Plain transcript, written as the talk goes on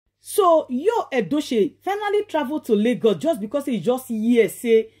So Yul-Edochie finally traveled to Lagos just because he just here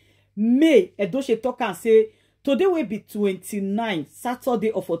say May Edochie talk and say today will be 29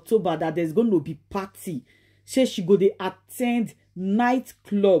 Saturday of October that there's going to be party. Say she go dey attend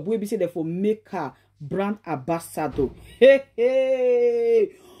nightclub where be say therefore make her brand ambassador. Hey,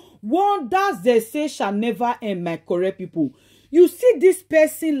 hey. Wonders they say shall never end, my correct people. You see this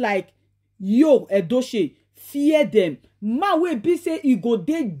person like Yul-Edochie, fear them. Man wey be say he go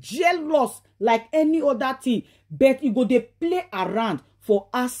dey jealous like any other thing, but he go dey play around for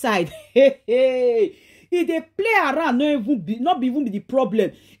outside. Hey, hey. If they play around, not even be the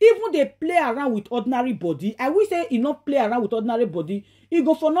problem. Even they play around with ordinary body. I will say he not play around with ordinary body. He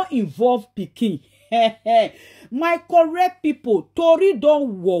go for not involve pikin. My correct people, Tori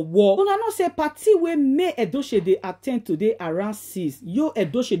don war. Una not say party wey May Edochie dey attend today around 6.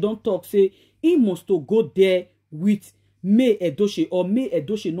 Yul-Edochie don't talk say he must to go there with May Edochie or May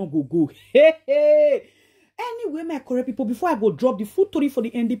Edochie no go. Hey, hey. Anyway, my correct people, before I go drop the full story for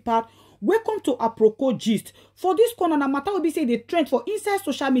the ending part, welcome to Aproko gist. For this corner, na matter will be say the trend for inside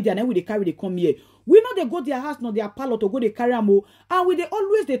social media, and then we they carry they come here. We know they go their house, not their parlor to go they carry am, and we they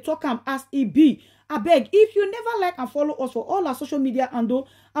always they talk am as it be. I beg, if you never like and follow us for all our social media handle,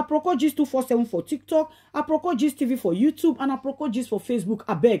 Aproko gist 247 for TikTok, Aproko gist TV for YouTube, and Aproko gist for Facebook.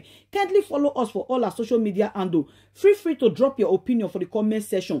 I beg, kindly follow us for all our social media handle. Feel free to drop your opinion for the comment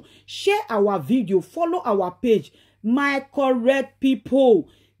section. Share our video, follow our page. My correct people,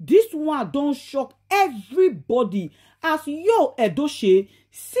 this one don't shock everybody as Yul-Edochie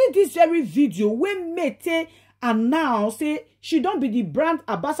see this very video when Mete announce say she don't be the brand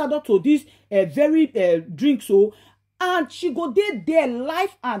ambassador to this very drink so, and she go there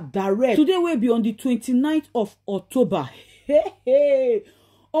live and direct. Today will be on the 29th of October. Hey, hey.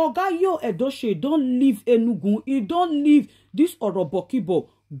 Oga Yul-Edochie don't leave Enugu. He don't leave this Orobokibo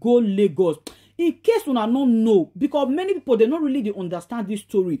go Lagos. In case una not know, because many people they not really they understand this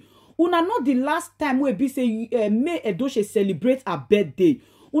story. Una know the last time we be say May Edochie celebrate her birthday.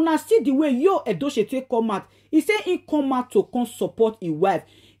 Una see the way Yul-Edochie take come out. He say he come out to come support his wife.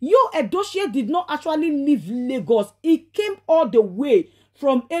 Yul-Edochie did not actually leave Lagos. He came all the way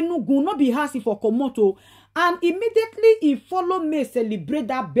from Enugu, not be hassy for Komoto, and immediately he follow May celebrate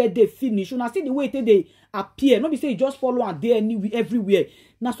that birthday finish. Una see the way they appear. Not be say he just follow and there everywhere.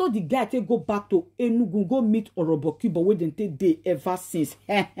 Now so the guy take go back to Enugu, go meet Orobokibo where they take day ever since.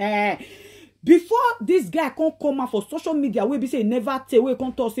 Before this guy come out for social media, we be say never tell, we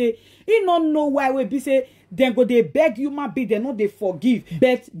come talk say he don't know why we be say then go they beg human being, they not they forgive,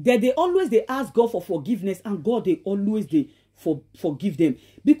 but they always they ask God for forgiveness, and God they always they forgive them,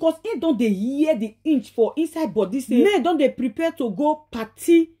 because he don't they hear the inch for inside body say May don't they prepare to go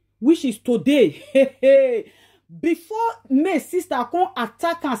party, which is today. Before May sister come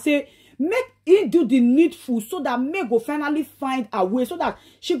attack and say make he do the needful so that May go finally find a way, so that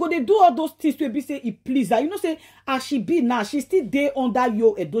she go they do all those things to be say it please her. You know say as she be now, she still there under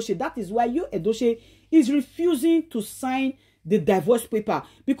Yul-Edochie. That is why Yul-Edochie is refusing to sign the divorce paper,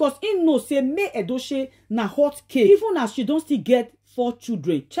 because he knows say May Edochie na hot cake, even as she don't still get 4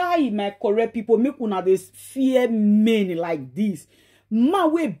 children. Chai, my correct people, make una this fear men like this.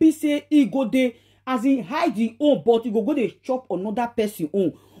 Man wey be say he go dey as he hide his own, but he go dey chop another person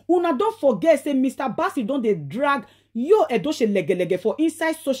own. Una don't forget say Mr. Bassey don't they drag Yul-Edochie lege for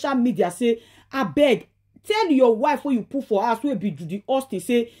inside social media say abeg tell your wife what you put for us wey be Judy Austin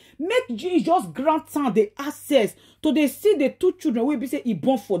say make you just grant her the access to they see the 2 children wey be say he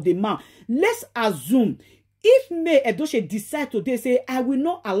born for the man. Let's assume if May Edochie decide today say I will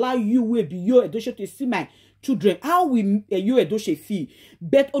not allow you wey be Yul-Edochie to see my children, how will Yul-Edochie feel?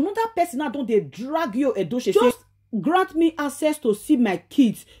 But another person now don't they drag Yul-Edochie just grant me access to see my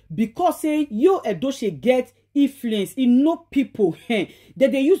kids, because say Yul-Edochie get influence in no people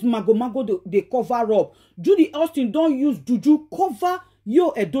that they use mago they cover up. Judy Austin don't use juju cover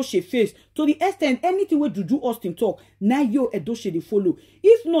Yul-Edochie face to the extent anything where Juju Austin talk now Yul-Edochie they follow.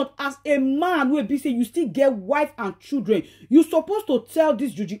 If not, as a man will be say you still get wife and children, you supposed to tell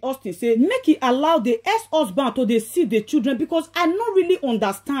this Judy Austin say make it allow the ex-husband to they see the children, because I not really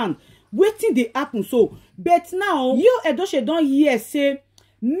understand waiting they happen so. But now Yul-Edochie don't hear say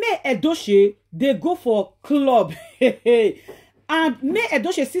May Edochie they go for club and May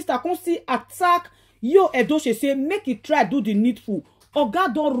Edochie sister come see attack Yul-Edochie say make it try do the needful.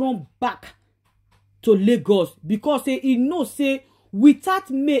 Oga don't run back to Lagos, because say he know say without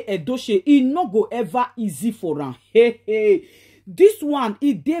May Edochie he no go ever easy for him. This one,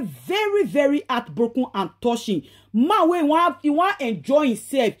 they very, very heartbroken and touching. Man, he want enjoy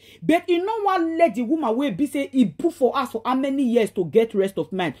himself, but he no want let the woman wey be say he put for us for how many years to get rest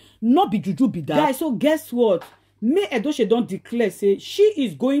of mind. Not be juju be that. Guys, so guess what? May Edochie don't declare say she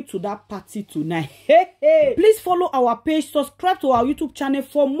is going to that party tonight. Hey. Please follow our page, subscribe to our YouTube channel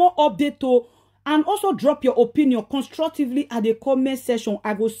for more updates, and also drop your opinion constructively at the comment section.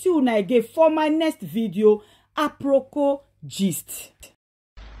 I will see you again for my next video. Aproko gist.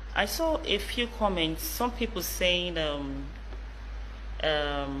 I saw a few comments, some people saying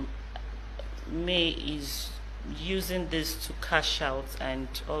May is using this to cash out and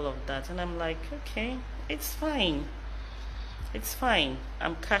all of that, and I'm like, okay, it's fine,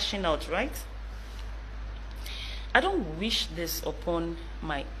 I'm cashing out, right? I don't wish this upon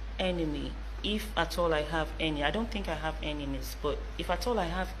my enemy, if at all I have any. I don't think I have enemies, but if at all I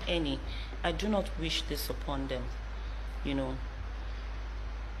have any, I do not wish this upon them. You know,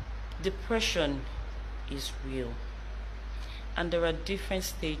 depression is real, and there are different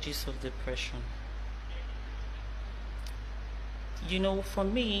stages of depression. You know, for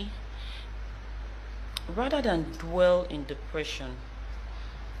me, rather than dwell in depression,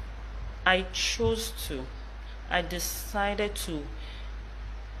 I decided to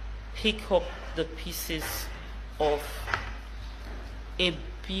pick up the pieces of a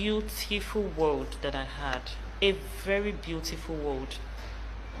beautiful world that I had, a very beautiful world,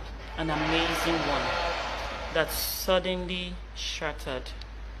 an amazing one that suddenly shattered,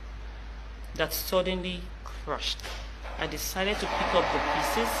 that suddenly crushed. I decided to pick up the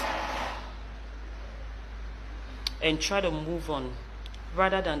pieces and try to move on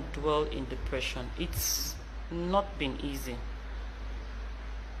rather than dwell in depression. It's not been easy.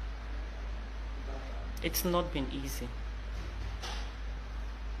 It's not been easy.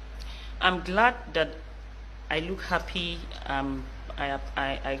 I'm glad that I look happy. I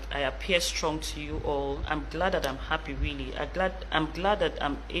appear strong to you all. I'm glad that I'm happy, really. I'm glad that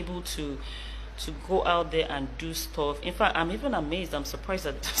I'm able to go out there and do stuff. In fact, I'm even amazed. I'm surprised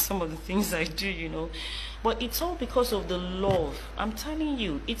at some of the things I do, you know. But it's all because of the love. I'm telling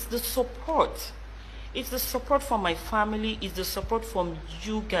you, it's the support. It's the support from my family. It's the support from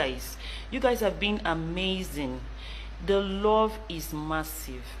you guys. You guys have been amazing. The love is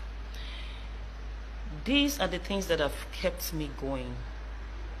massive. These are the things that have kept me going,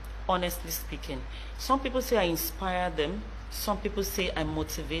 honestly speaking. Some people say I inspire them. Some people say I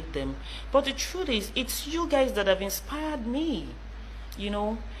motivate them. But the truth is, it's you guys that have inspired me, you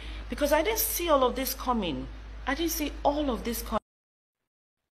know, because I didn't see all of this coming. I didn't see all of this coming.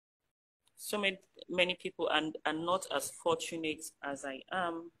 So many people are not as fortunate as I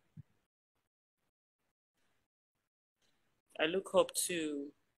am. I look up to,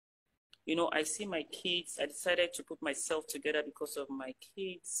 you know, I see my kids. I decided to put myself together because of my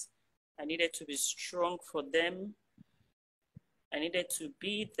kids. I needed to be strong for them. I needed to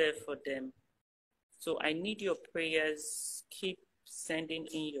be there for them. So I need your prayers. Keep sending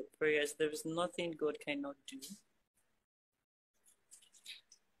in your prayers. There is nothing God cannot do.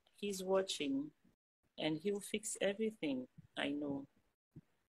 He's watching and he'll fix everything. I know.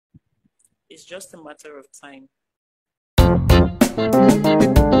 It's just a matter of time.